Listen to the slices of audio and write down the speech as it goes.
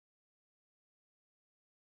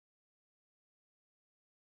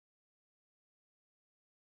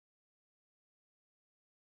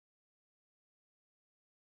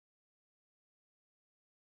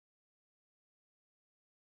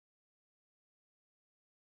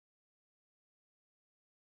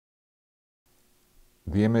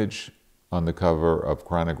The image on the cover of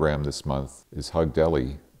Chronogram this month is Hug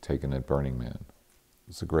Deli taken at Burning Man.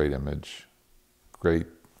 It's a great image, great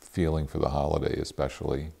feeling for the holiday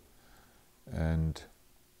especially, and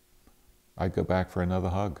I'd go back for another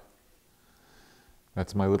hug.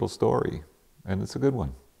 That's my little story, and it's a good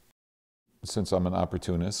one. Since I'm an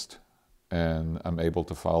opportunist and I'm able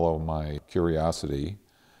to follow my curiosity,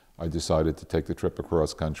 I decided to take the trip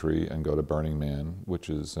across country and go to Burning Man, which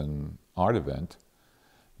is an art event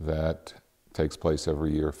that takes place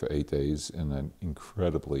every year for 8 days in an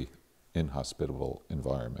incredibly inhospitable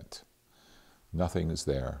environment. Nothing is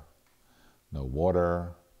there. No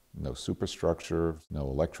water, no superstructure, no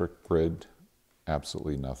electric grid,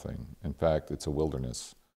 absolutely nothing. In fact, it's a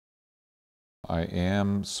wilderness. I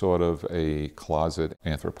am sort of a closet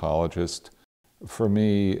anthropologist. For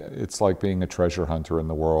me, it's like being a treasure hunter in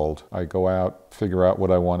the world. I go out, figure out what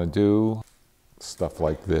I want to do, stuff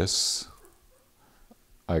like this.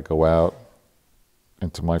 I go out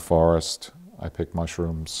into my forest, I pick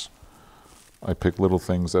mushrooms. I pick little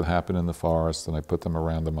things that happen in the forest and I put them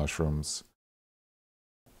around the mushrooms.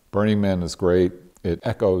 Burning Man is great. It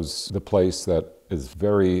echoes the place that is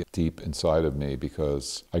very deep inside of me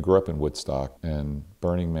because I grew up in Woodstock, and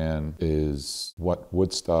Burning Man is what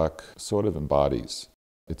Woodstock sort of embodies.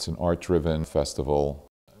 It's an art-driven festival.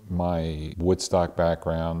 My Woodstock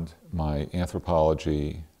background, my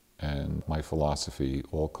anthropology, and my philosophy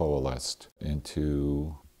all coalesced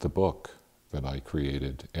into the book that I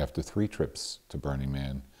created after 3 trips to Burning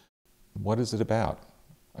Man. What is it about?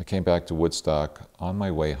 I came back to Woodstock. On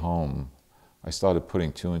my way home, I started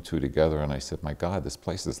putting 2 and 2 together, and I said, my God, this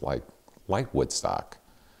place is like Woodstock.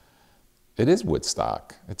 It is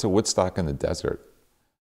Woodstock. It's a Woodstock in the desert.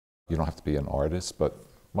 You don't have to be an artist, but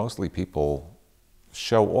mostly people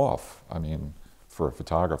show off. I mean, for a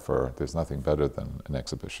photographer, there's nothing better than an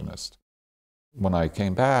exhibitionist. When I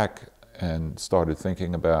came back and started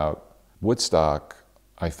thinking about Woodstock,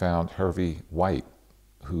 I found Hervey White,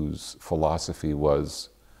 whose philosophy was,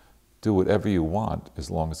 do whatever you want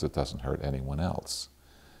as long as it doesn't hurt anyone else.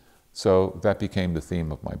 So that became the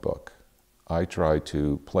theme of my book. I tried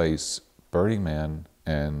to place Burning Man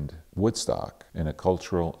and Woodstock in a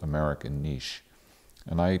cultural American niche,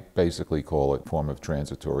 and I basically call it a form of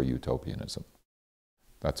transitory utopianism.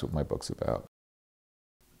 That's what my book's about.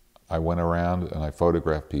 I went around and I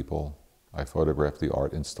photographed people. I photographed the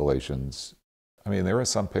art installations. I mean, there are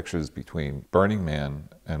some pictures between Burning Man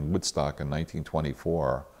and Woodstock in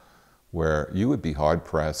 1924 where you would be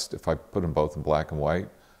hard-pressed, if I put them both in black and white,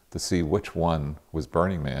 to see which one was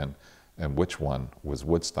Burning Man and which one was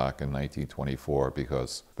Woodstock in 1924,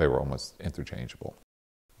 because they were almost interchangeable.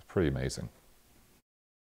 It's pretty amazing.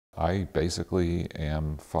 I basically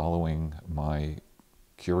am following my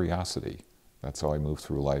curiosity. That's how I move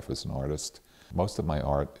through life as an artist. Most of my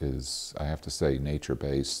art is, I have to say,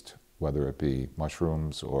 nature-based, whether it be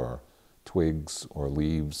mushrooms or twigs or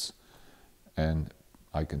leaves, and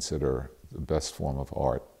I consider the best form of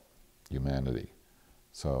art humanity.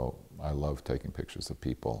 So I love taking pictures of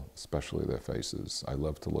people, especially their faces. I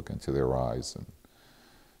love to look into their eyes and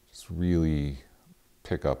just really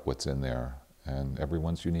pick up what's in there. And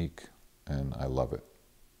everyone's unique, and I love it.